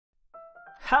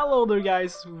Hello there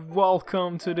guys,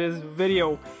 welcome to this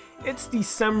video. It's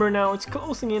December now, it's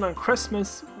closing in on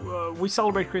Christmas. We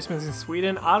celebrate Christmas in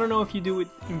Sweden. I don't know if you do it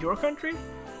in your country,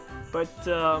 but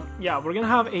yeah, we're gonna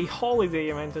have a holiday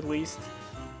event at least.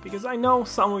 Because I know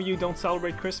some of you don't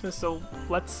celebrate Christmas, so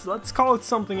let's call it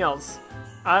something else.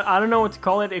 I don't know what to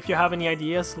call it. If you have any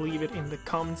ideas, leave it in the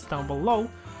comments down below.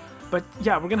 But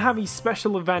yeah, we're gonna have a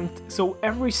special event, so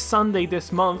every Sunday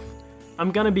this month,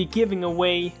 I'm gonna be giving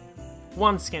away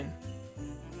one skin.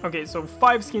 Okay, so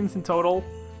 5 skins in total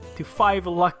to 5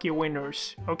 lucky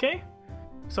winners, okay?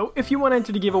 So if you want to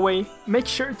enter the giveaway, make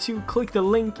sure to click the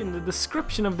link in the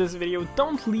description of this video.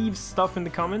 Don't leave stuff in the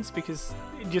comments because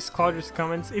it just clogs the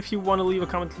comments. If you want to leave a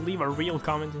comment, leave a real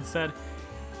comment instead.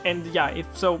 And yeah,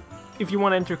 if you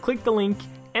want to enter, click the link,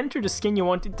 enter the skin you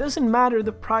want. It doesn't matter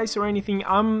the price or anything.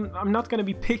 I'm not gonna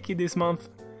be picky this month.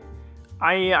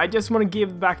 I just want to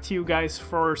give back to you guys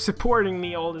for supporting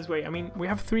me all this way. I mean, we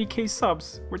have 3k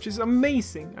subs, which is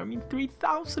amazing. I mean,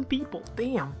 3,000 people,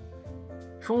 damn.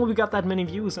 If only we got that many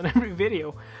views on every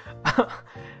video.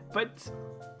 But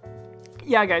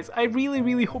yeah guys, I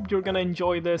really hope you're gonna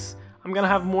enjoy this. I'm gonna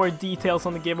have more details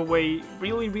on the giveaway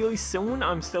really soon.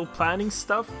 I'm still planning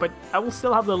stuff, but I will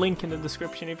still have the link in the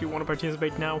description if you want to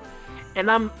participate now.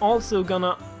 And I'm also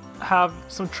gonna have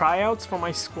some tryouts for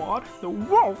my squad, the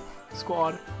WoW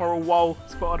squad, or WoW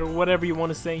squad, or whatever you want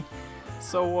to say.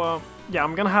 So yeah,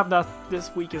 I'm gonna have that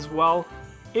this week as well.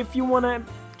 If you want to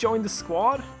join the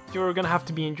squad, you're gonna have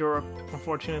to be in Europe,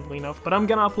 unfortunately enough, but I'm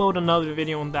gonna upload another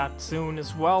video on that soon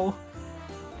as well.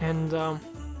 And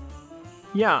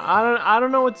yeah, I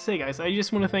don't know what to say guys. I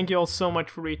just want to thank you all so much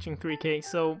for reaching 3k,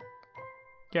 so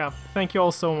yeah, thank you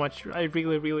all so much. I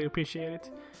really appreciate it.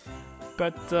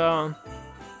 But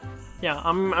yeah,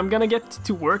 I'm gonna get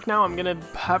to work now. I'm gonna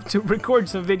have to record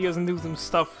some videos and do some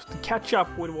stuff to catch up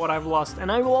with what I've lost.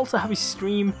 And I will also have a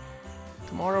stream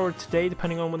tomorrow or today,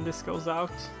 depending on when this goes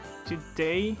out.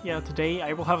 Today, yeah, today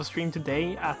I will have a stream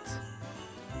today at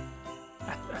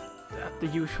the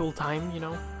usual time, you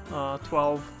know,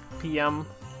 12 p.m.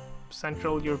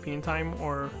 Central European time,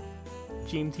 or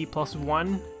GMT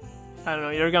 +1. I don't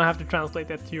know, you're gonna have to translate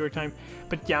that to your time.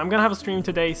 But yeah, I'm gonna have a stream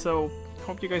today, so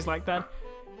hope you guys like that.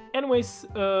 Anyways,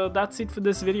 that's it for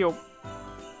this video.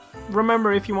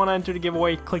 Remember, if you want to enter the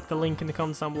giveaway, click the link in the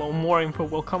comments down below. More info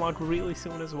will come out really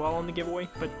soon as well on the giveaway.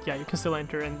 But yeah, you can still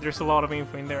enter, and there's a lot of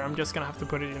info in there. I'm just gonna have to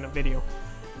put it in a video.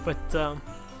 But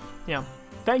yeah,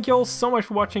 thank you all so much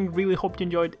for watching. Really hope you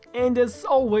enjoyed. And as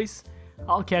always,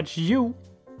 I'll catch you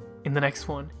in the next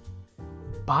one.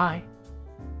 Bye.